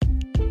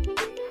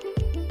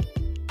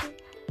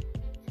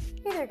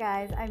Hey there,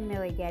 guys. I'm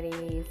Millie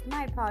Geddes.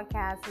 My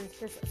podcast is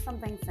just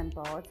something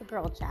simple. It's a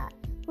girl chat.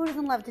 Who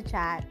doesn't love to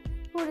chat?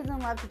 Who doesn't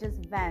love to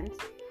just vent?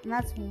 And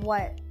that's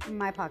what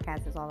my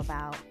podcast is all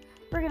about.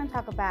 We're going to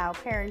talk about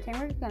parenting.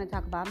 We're going to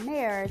talk about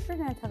marriage. We're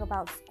going to talk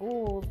about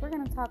schools. We're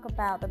going to talk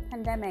about the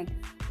pandemic,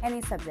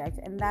 any subject.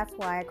 And that's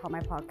why I call my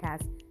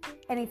podcast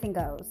Anything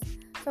Goes.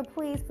 So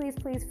please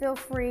feel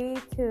free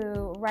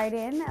to write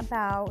in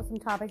about some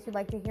topics you'd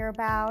like to hear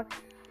about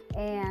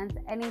and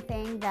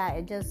anything that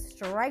it just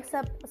strikes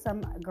up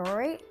some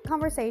great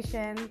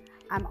conversation.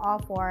 I'm all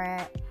for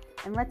it.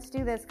 And let's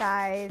do this,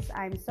 guys.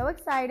 I'm so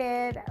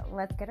excited.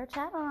 Let's get our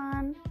chat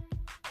on.